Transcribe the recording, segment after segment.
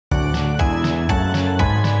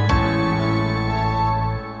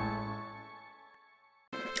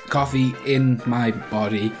coffee in my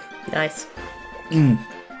body. Nice.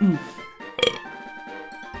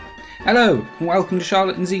 Hello, and welcome to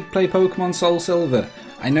Charlotte and Zeke Play Pokemon Soul Silver.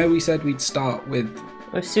 I know we said we'd start with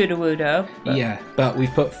Susanwoosn. Yeah, but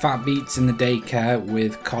we've put Fat Beats in the daycare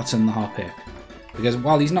with Cotton the Hoppip. Because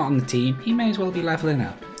while he's not on the team, he may as well be leveling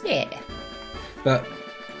up. Yeah. But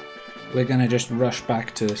we're going to just rush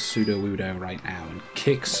back to Susanwoosn right now and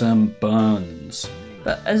kick some buns.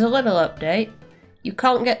 But as a little update, you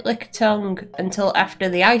can't get Lickitung until after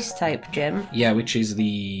the Ice-type gym. Yeah, which is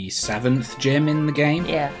the 7th gym in the game.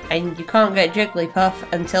 Yeah, and you can't get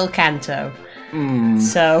Jigglypuff until Kanto.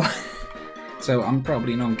 So I'm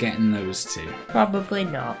probably not getting those two. probably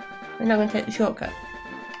not. We're not going to take the shortcut.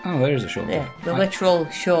 Oh, there is a shortcut. Yeah, the literal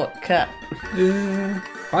shortcut.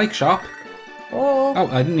 Bike shop. Oh. Oh,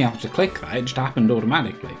 I didn't have to click that. It just happened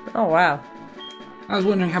automatically. Oh, wow. I was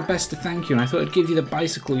wondering how best to thank you, and I thought I'd give you the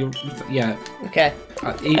bicycle. Yeah. Okay.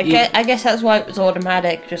 I guess that's why it was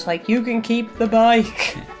automatic. Just like, you can keep the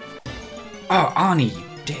bike. Oh, Arnie, you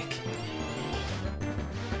dick.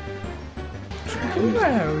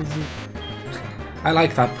 Where is he? I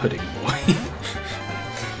like that pudding boy.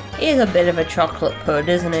 He is a bit of a chocolate pud,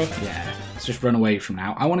 isn't he? Yeah, let's just run away from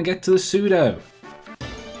now. I want to get to the pseudo.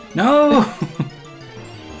 No!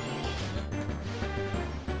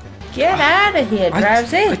 Get out of here,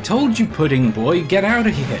 Drowsy! I told you, pudding boy, get out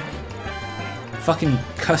of here. Fucking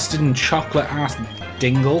custard and chocolate ass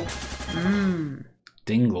dingle.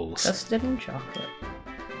 Dingles. Custard and chocolate.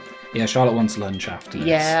 Yeah, Charlotte wants lunch after this.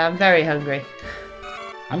 Yeah, I'm very hungry.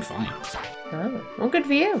 I'm fine. Oh, well, good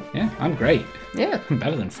for you. Yeah, I'm great. Yeah. I'm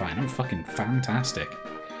better than fine. I'm fucking fantastic.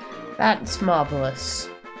 That's marvellous.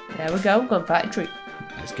 There we go, gun factory.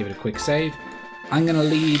 Let's give it a quick save. I'm going to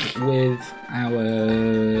lead with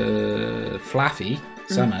our Flaffy,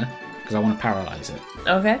 Summer, because I want to paralyse it.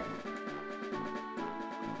 Okay.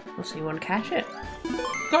 Well, so you want to catch it?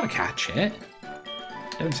 Gotta catch it.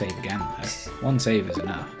 Don't save again, though. One save is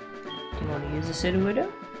enough. Do you want to use a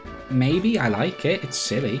Susanwoosn? Maybe. I like it. It's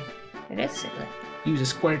silly. It is silly. Use a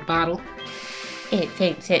squirt bottle. It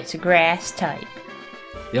thinks it's a grass type.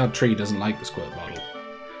 The odd tree doesn't like the squirt bottle.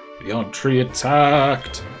 The odd tree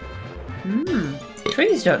attacked.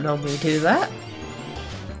 Trees don't normally do that.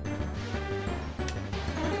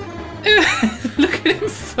 Look at him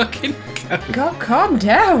fucking go. God, calm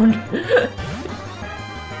down.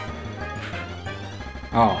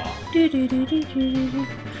 Oh.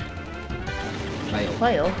 Flail.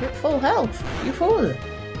 Flail, you're at full health. You fool.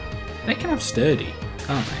 They can have sturdy,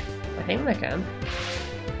 can't they? I think they can.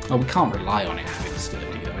 Oh, we can't rely on it having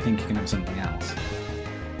sturdy, though. I think you can have something else.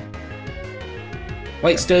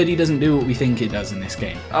 Wait, sturdy doesn't do what we think it does in this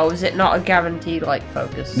game. Oh, is it not a guaranteed, like,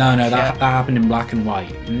 focus? No, that happened in black and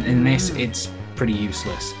white. In this, it's pretty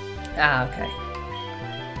useless. Ah, okay.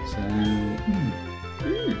 So,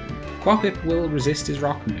 Quappip will resist his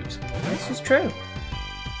rock moves. This is true.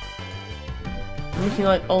 We can,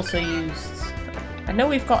 like, also use... I know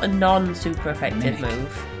we've got a non-super effective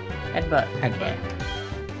move. Headbutt. Headbutt.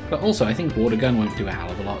 But also, I think Water Gun won't do a hell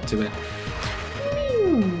of a lot to it.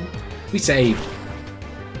 We saved.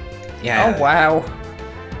 Yeah. Oh, wow.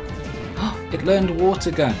 It learned Water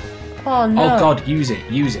Gun. Oh, no. Oh, God, use it.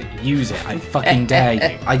 Use it. Use it. I fucking dare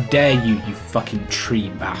you. I dare you, you fucking tree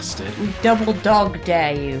bastard. We double dog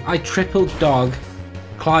dare you. I triple dog.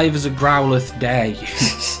 Clive as a Growlithe dare you.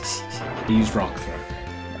 Use Rock Throw.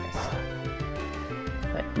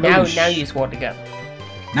 Now use Water Gun.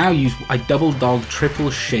 Now use I double dog triple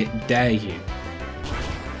shit dare you.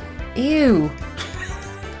 Ew.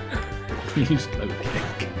 Use low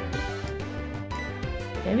kick.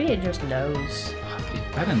 Maybe it just knows.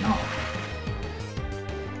 It better not.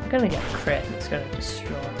 I'm gonna get a crit. It's gonna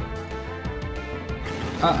destroy.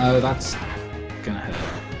 Uh-oh, that's gonna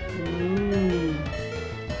hurt. Ooh.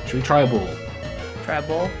 Should we try a ball? Try a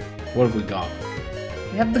ball. What have we got?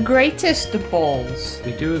 We have the greatest of balls.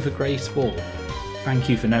 We do have a great ball. Thank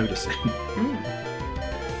you for noticing. I'm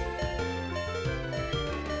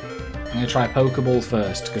gonna try a Pokeball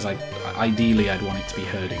first, because ideally I'd want it to be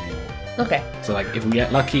hurting more. Okay. So like, if we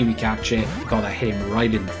get lucky, we catch it. Gotta hit him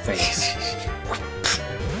right in the face.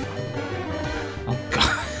 Oh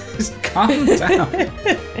God, just calm down.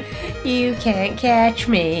 You can't catch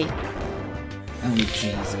me. Oh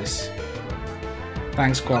Jesus.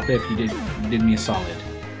 Thanks, Quappip. You did me a solid.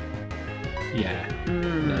 Yeah.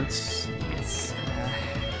 That's. Yes.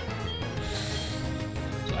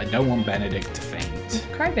 So I don't want Benedict to faint.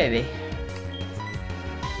 Crybaby.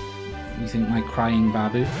 You think my crying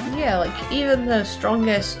Babu? Yeah, like even the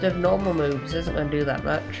strongest of normal moves isn't going to do that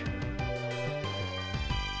much.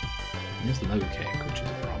 It is low kick, which is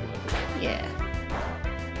a problem. Yeah.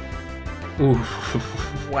 Ooh.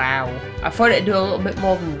 Wow. I thought it'd do a little bit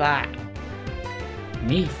more than that.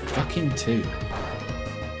 Me fucking too.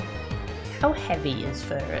 How heavy is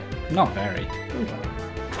Ferret? Not very. Okay.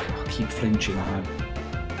 I'll keep flinching on him.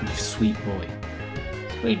 You sweet boy.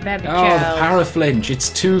 Sweet baby Oh, child. the power flinch. It's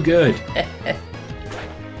too good.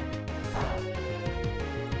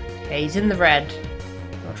 Okay, he's in the red.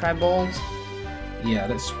 Wanna try balls? Yeah,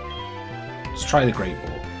 let's try the great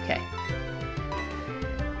ball. Okay.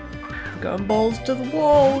 Going balls to the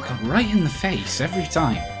wall. God, right in the face every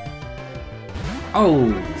time. Oh.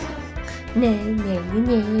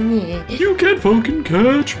 You can't fucking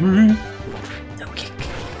catch me. No kick.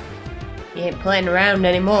 You ain't playing around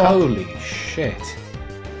anymore. Holy shit.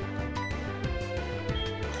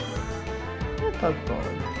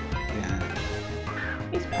 Pokemon. Yeah.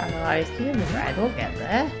 He's paralysed. He's in the red. We'll get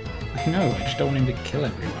there. I know, I just don't want him to kill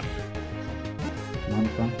everyone. Come on,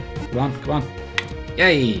 come on. Come on, come on.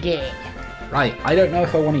 Yay! Yeah. Right, I don't know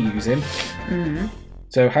if I want to use him. Mm-hmm.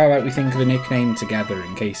 So how about we think of a nickname together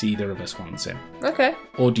in case either of us wants him? Okay.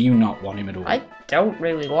 Or do you not want him at all? I don't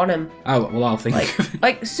really want him. Oh, well, I'll think of it.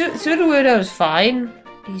 Like Susanwoosn's fine.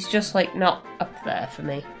 He's just like not up there for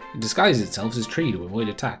me. It disguises itself as a tree to avoid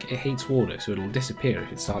attack. It hates water, so it'll disappear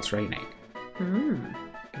if it starts raining. Hmm.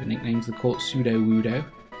 Give a nickname to the court, Pseudo-Woodo.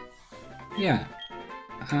 Yeah.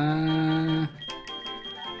 I'm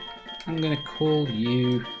gonna call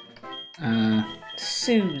you...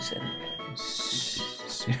 Susan.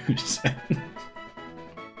 Susan.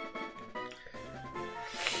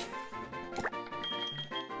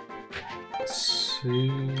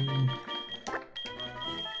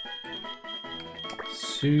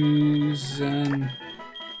 Susan.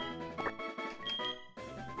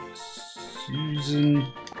 Susan.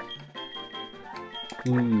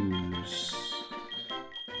 Woos.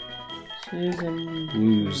 Susan.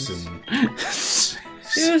 Woosen.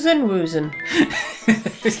 Susanwoosn.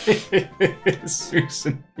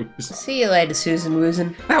 Susan Woos. See you later,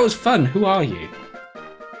 Susanwoosn. That was fun. Who are you?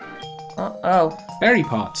 Oh. Berry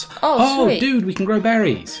pots. Oh, sweet. Dude, we can grow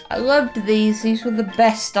berries. I loved these. These were the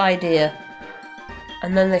best idea.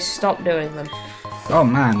 And then they stopped doing them. Oh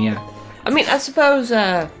man, yeah. I mean, I suppose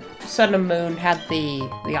Sun and Moon had the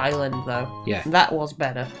island though. Yeah. That was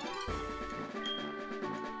better.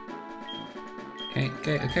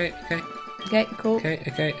 Okay. Okay, cool.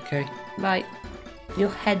 Okay. Right. Your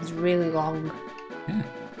head's really long. Yeah.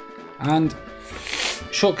 And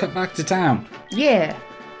shortcut back to town. Yeah.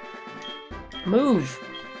 Move.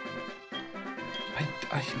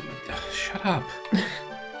 Shut up.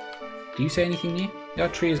 Do you say anything new? Your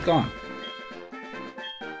tree is gone.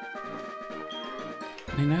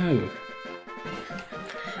 I know.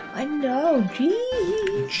 I know,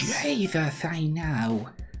 jeez. Jesus, I know.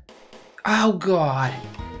 Oh god.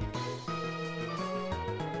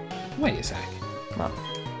 Wait a sec. What?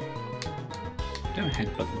 Don't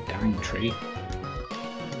headbutt the dang tree.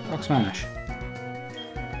 Rock smash.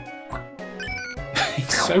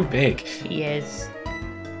 He's so big. He is.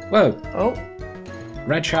 Whoa. Oh.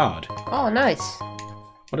 Red shard. Oh, nice.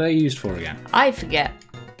 What are they used for again? I forget.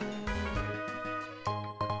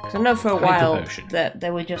 Because I know for a Hyper while potion. that they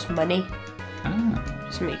were just money. Ah.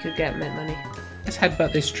 Something you could get mint money. Let's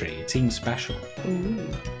headbutt this tree. It seems special. Ooh.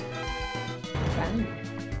 Fun.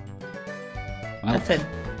 Well, Nothing.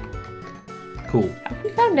 cool. Have we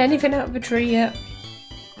found anything out of a tree yet?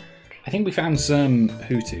 I think we found some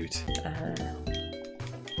Hoot.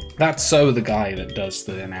 That's the guy that does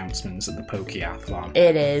the announcements at the Pokeathlon.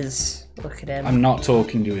 It is. Look at him. I'm not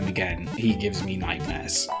talking to him again. He gives me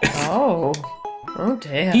nightmares. Oh. Oh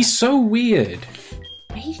dear. He's so weird.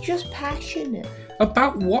 He's just passionate.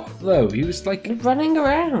 About what, though? He was like He's running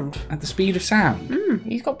around. at the speed of sound.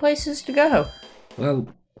 He's got places to go. Well,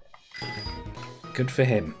 good for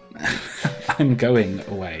him. I'm going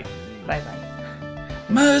away. Bye-bye.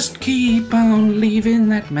 Must keep on leaving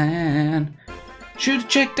that man. Should've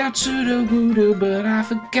checked out Pseudo-Woodo, but I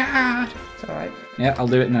forgot. It's alright. Yeah, I'll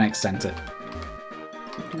do it in the next center.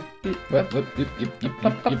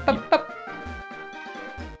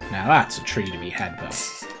 Now that's a tree to be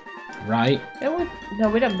headbutt. Right? No,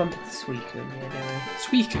 we don't bump into Suicune here, do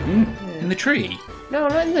Suicune? In the tree? we? No,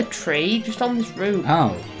 not in the tree, just on this route.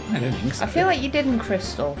 Oh, I don't think so. I feel like you did in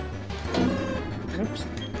Crystal. Oops.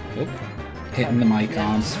 Oh, hitting the mic Yeah,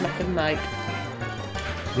 arm. smacking Mike.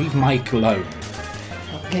 Leave Mike alone.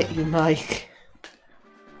 I'll get you, Mike.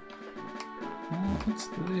 What's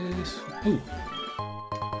this? Ooh.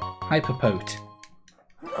 Hyperpote.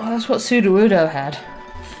 Oh, that's what Sudowoodo had.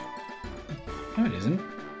 No, it isn't.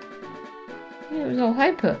 Yeah, it was all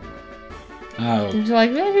hyper. Oh. It was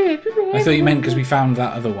like... I thought you meant because we found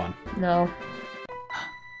that other one. No.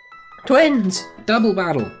 twins! Double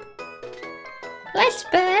battle. Let's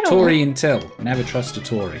battle! Tory and Till. Never trust a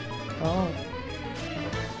Tory. Oh.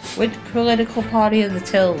 Which political party are the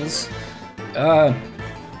Tills? Uh,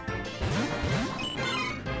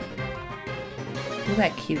 Look at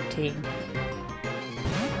that cute team.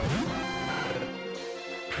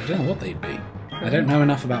 I don't know what they'd be. I don't know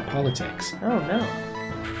enough about politics. Oh no.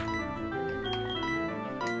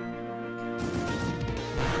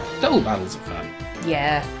 Double battles are fun.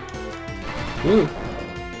 Yeah. Woo.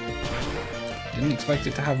 Didn't expect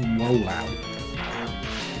it to have rollout.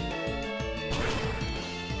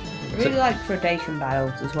 I really like predation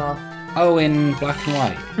battles as well. Oh, in black and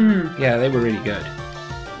white? Mm. Yeah, they were really good.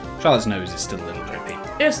 Charlotte's nose is still a little drippy.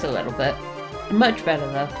 Just a little bit. Much better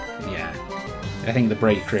though. Yeah. I think the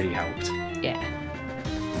break really helped. Yeah.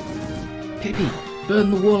 Pippi,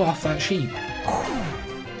 burn the wool off that sheep.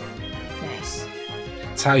 Nice.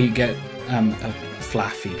 That's how you get a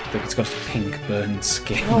Flaffy, but it's got a pink burned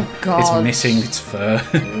skin. Oh god. It's missing its fur.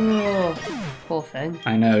 Oh, poor thing.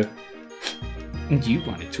 I know. And you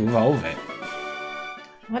wanted to evolve it.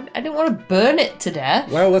 I didn't want to burn it to death.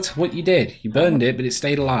 Well, that's what you did. You burned it, but it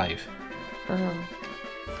stayed alive. Oh.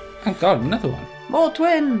 Oh god, another one. More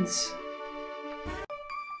twins!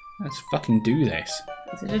 Let's fucking do this.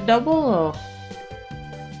 Is it a double or?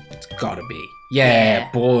 It's gotta be. Yeah,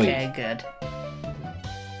 boy. Okay, good.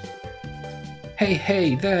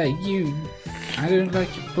 Hey, there, you. I don't like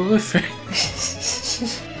your boyfriend.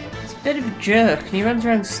 He's a bit of a jerk and he runs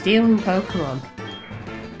around stealing Pokemon.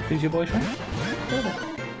 Who's your boyfriend?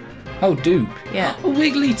 Oh, Dupe. Yeah. Oh,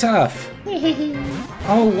 Wigglytuff.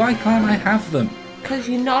 Oh, why can't I have them? Because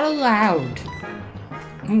you're not allowed.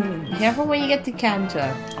 Careful when you get to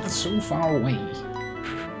Kanto. It's so far away.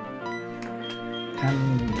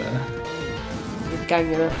 And, You're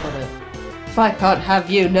ganging up on it. If I can't have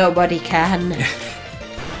you, nobody can.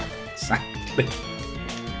 Exactly.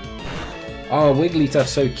 Oh, Wigglytuff's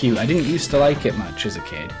so cute. I didn't used to like it much as a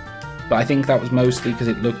kid. But I think that was mostly because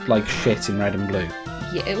it looked like shit in red and blue.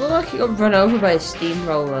 Yeah, it looked like it got run over by a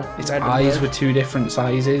steamroller. Its eyes were two different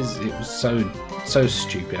sizes. It was so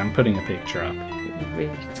stupid. I'm putting a picture up. It was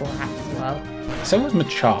really flat as well. So was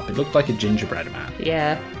Machop. It looked like a gingerbread man.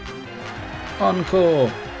 Yeah.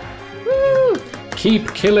 Encore. Woo!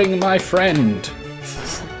 Keep killing my friend.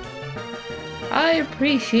 I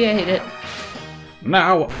appreciate it.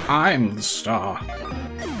 Now I'm the star.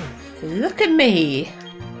 Look at me.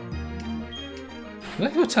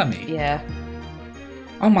 Look at your tummy. Yeah.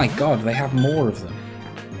 Oh my god, they have more of them.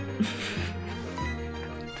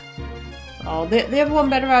 Oh, the other one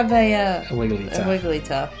better have a Wigglytuff. A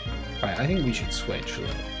Wigglytuff. Right, I think we should switch a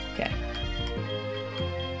little. Okay.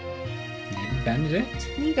 Maybe Benedict?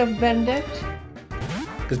 You go for Benedict.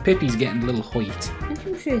 Because Pippi's getting a little hoit.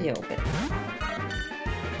 You should a little bit.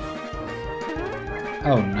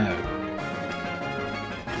 Oh no.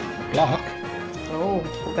 Block? Oh,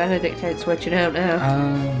 Benedict ain't switching out now.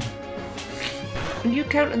 And you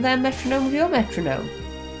counted their metronome with your metronome?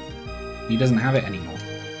 He doesn't have it anymore.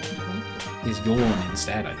 He's Yawn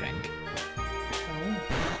instead, I think. Oh.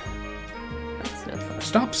 That's no fun.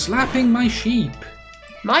 Stop slapping my sheep!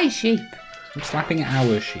 My sheep? I'm slapping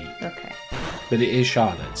our sheep. Okay. But it is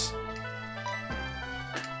Charlotte's.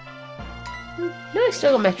 No, he's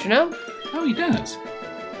still a metronome. Oh, he does.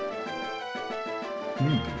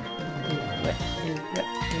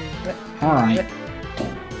 Alright.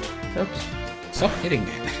 Oops. Stop hitting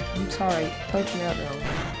it. I'm sorry. Poking me out the wrong way.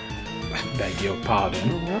 I beg your pardon.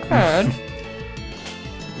 Okay.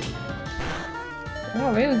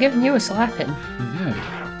 Oh, we were giving you a slapping. No.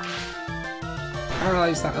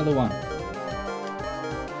 Paralyze that other one.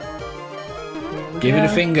 Give it a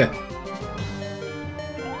finger.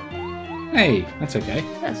 Hey, that's okay.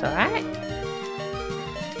 That's alright.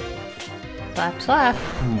 Slap, slap.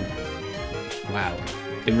 Oh. Wow.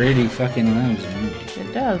 It really fucking allows me.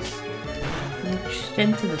 It does. I'm just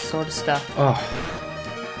into this sort of stuff. Oh.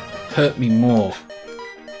 Hurt me more.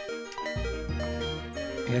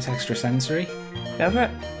 I guess extra sensory? Go for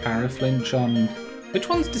it. Paraflinch on... Which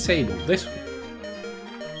one's disabled? This one?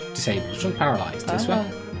 Disabled. Which one's paralysed? This one?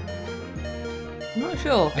 I'm not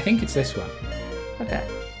sure. I think it's this one. Okay.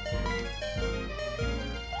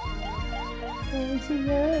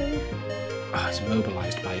 Oh, it's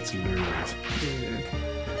immobilised by its lure.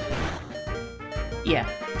 Yeah.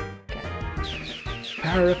 Okay.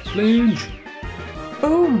 Paraflinch!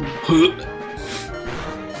 Boom!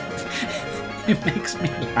 It makes me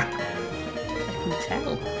laugh. I can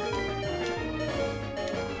tell.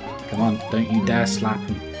 Come on, don't you dare slap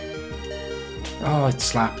him. Oh, it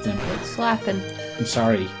slapped him. It's slapping. I'm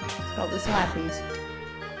sorry. It's got the slappies.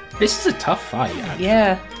 This is a tough fight, actually.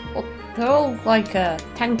 Yeah. Well, they're all like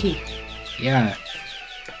tanky. Yeah.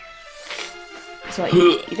 So like,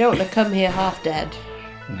 you don't want to come here half dead.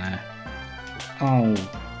 Nah. Oh.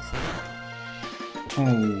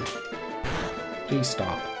 Oh. Please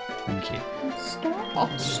stop. Thank you. Stop.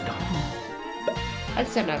 Oh, stop. I'd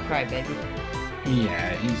say no cry, baby.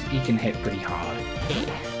 Yeah, he can hit pretty hard.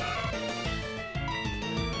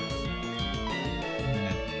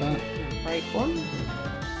 But, Right one?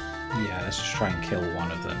 yeah, let's just try and kill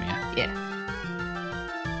one of them, yeah? Yeah.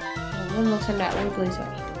 And then we'll send out Wiggly's way.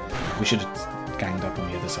 We should have ganged up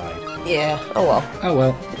on the other side. Yeah, oh well. Oh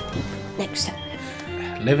well. Next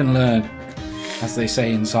time. Live and learn, as they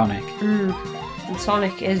say in Sonic. And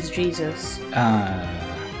Sonic is Jesus.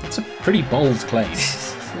 That's a pretty bold claim.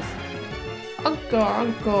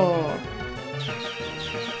 Encore.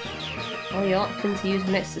 Oh, you're opting to use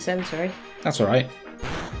next to sensory. That's alright.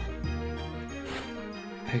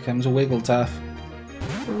 Here comes a Wigglytuff.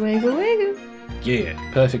 Wiggle, wiggle.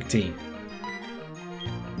 Yeah, perfect team.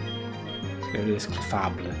 Let's go to this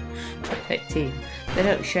Clefable. Perfect team. They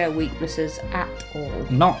don't share weaknesses at all.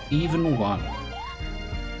 Not even one.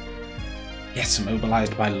 Yes,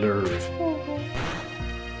 immobilized by Lurve. Oh,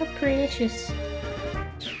 how precious.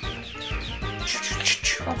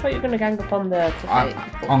 I thought you were going to gang up on the...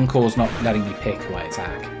 Encore's not letting me pick what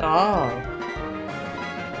attack. Oh.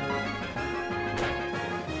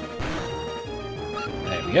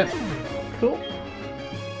 There we go. Cool.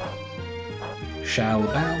 Shell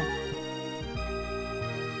Bell.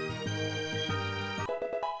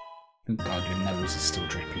 Oh god, your nose is still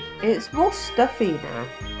drippy. It's more stuffy now.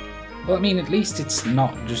 Well, I mean, at least it's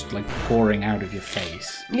not just like pouring out of your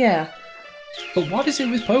face. Yeah. But what is it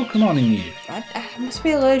with Pokemon in you? I must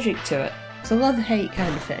be allergic to it. It's a love-hate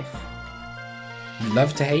kind of thing. You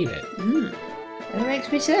love to hate it. It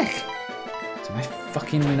makes me sick. It's my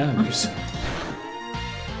fucking nose.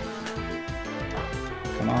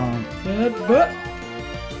 Come on.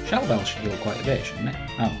 Shell Bell should heal quite a bit, shouldn't it?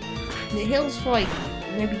 Oh. It heals for like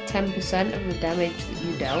maybe 10% of the damage that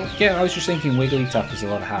you dealt. Yeah, I was just thinking Wigglytuff has a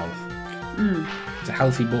lot of health. It's a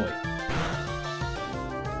healthy boy.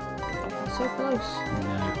 So close.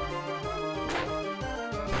 No.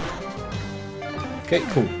 Okay,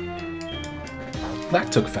 cool.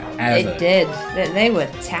 That took forever. It did. They were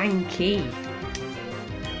tanky.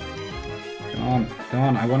 Come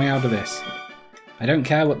on, I want out of this. I don't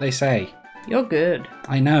care what they say. You're good.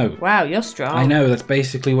 I know. Wow, you're strong. I know, that's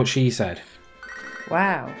basically what she said.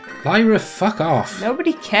 Wow. Lyra, fuck off.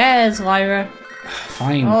 Nobody cares, Lyra.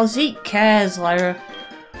 Fine. Oh, Zeke cares, Lyra.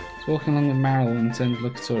 It's walking along with Meryl and then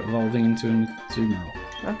look sort of evolving into a Azumarill.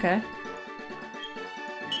 Okay.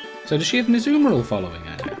 So does she have an Azumarill following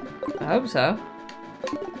her now? I hope so.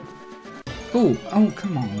 Ooh, oh,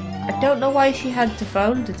 come on. I don't know why she had to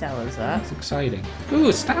phone to tell us that. That's exciting. Ooh,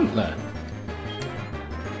 a Stantler.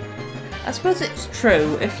 I suppose it's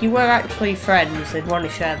true. If you were actually friends, they'd want to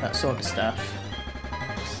share that sort of stuff.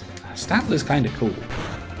 Stantler's kind of cool.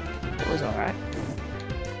 It was alright.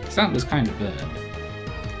 Stantler's kind of burned.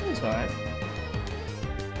 It was alright.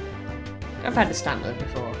 I've had a Stantler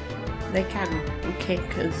before. They can kick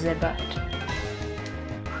the butt.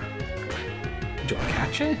 Do you want to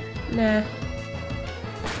catch it? Nah.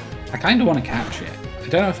 I kind of want to catch it. I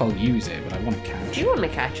don't know if I'll use it, but I want to catch If it. you want to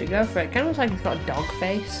catch it, go for it. It kind of looks like it's got a dog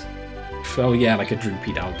face. Oh yeah, like a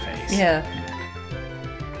droopy dog face. Yeah.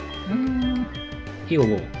 Heal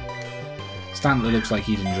wall. Stantler looks like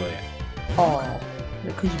he'd enjoy it. Oh.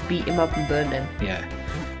 Because you beat him up and burned him. Yeah.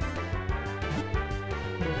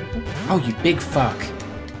 Oh, you big fuck.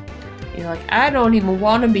 You're like, I don't even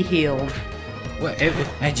want to be healed. What?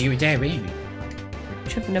 How'd you dare me?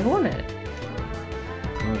 Should have never won it.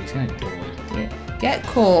 Oh, he's gonna die. Yeah. Get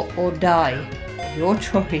caught or die. Your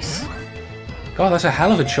choice. God, that's a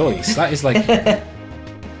hell of a choice. That is like... that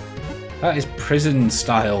is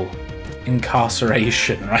prison-style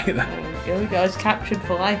incarceration right there. Here we go, it's captured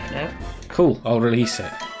for life now. Cool, I'll release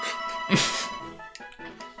it.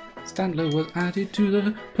 Stantler was added to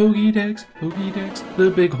the Pokédex, the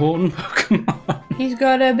bighorn Pokemon. He's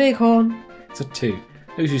got a big horn. It's a 2.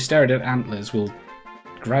 Those who stare at antlers will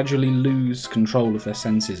gradually lose control of their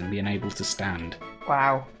senses and be unable to stand.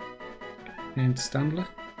 Wow. Named Stantler?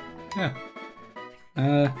 Yeah.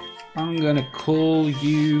 I'm gonna call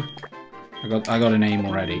you... I got a name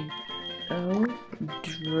already. Oh,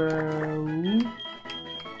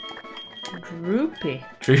 Droopy.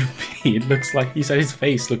 Droopy. It looks like... He said his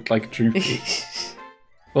face looked like Droopy.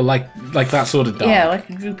 Well, like that sort of dog. Yeah, like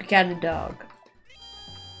a droopy kind of dog.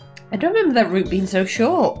 I don't remember that root being so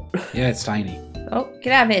short. Yeah, it's tiny. Oh,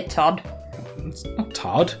 get out of here, Todd. It's not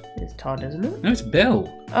Todd. It's Todd, isn't it? No, it's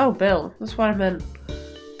Bill. Oh, Bill. That's what I meant.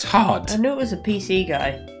 Todd. I knew it was a PC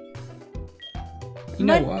guy. You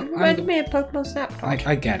know what? Reminded me of Pokemon Snap.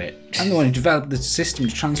 I get it. I'm the one who developed the system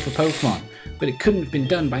to transfer Pokemon, but it couldn't have been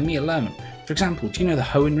done by me alone. For example, do you know the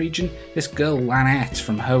Hoenn region? This girl Lanette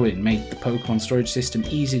from Hoenn made the Pokemon storage system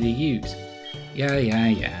easy to use. Yeah.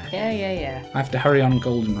 Yeah. I have to hurry on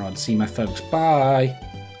Goldenrod, see my folks. Bye.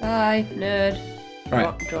 Bye, nerd.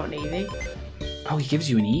 Right. Do you want an Eevee? Oh, he gives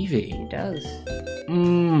you an Eevee. He does.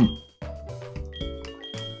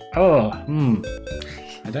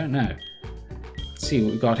 I don't know. Let's see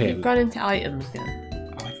what we've got here. You've gone into items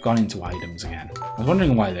again. Oh, I've gone into items again. I was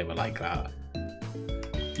wondering why they were like that.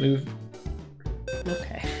 Move.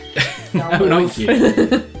 Okay. No, not you.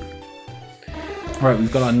 Right,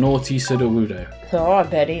 we've got our naughty Sudowoodo. Oh, I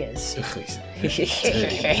bet he is. Ugh,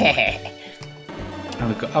 and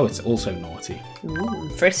we've got, it's also naughty. Ooh,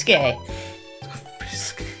 frisky.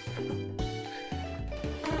 Frisk.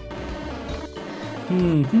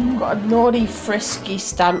 Got a naughty, frisky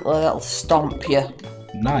Stantler that'll stomp you.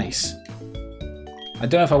 Nice. I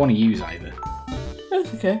don't know if I want to use either.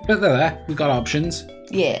 That's okay. But they're there. We've got options.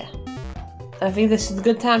 Yeah. I think this is a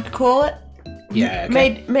good time to call it. Yeah.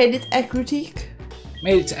 Okay. Made it Acrotique.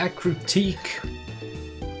 Made it to Acrotique.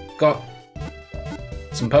 Got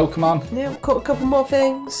some Pokemon. Yeah, caught a couple more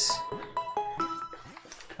things.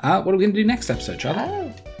 What are we going to do next episode, Charlie?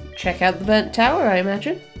 Oh. Check out the Burnt Tower, I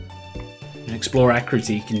imagine. Explore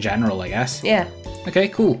Acrotique in general, I guess. Yeah. Okay,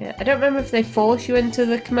 cool. Yeah. I don't remember if they force you into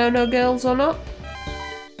the Kimono Girls or not.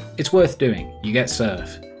 It's worth doing. You get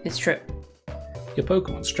surf. It's true. Your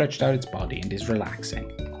Pokemon stretched out its body and is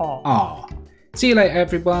relaxing. Aw. Aw. See you later,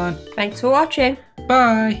 everyone. Thanks for watching.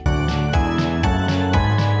 Bye.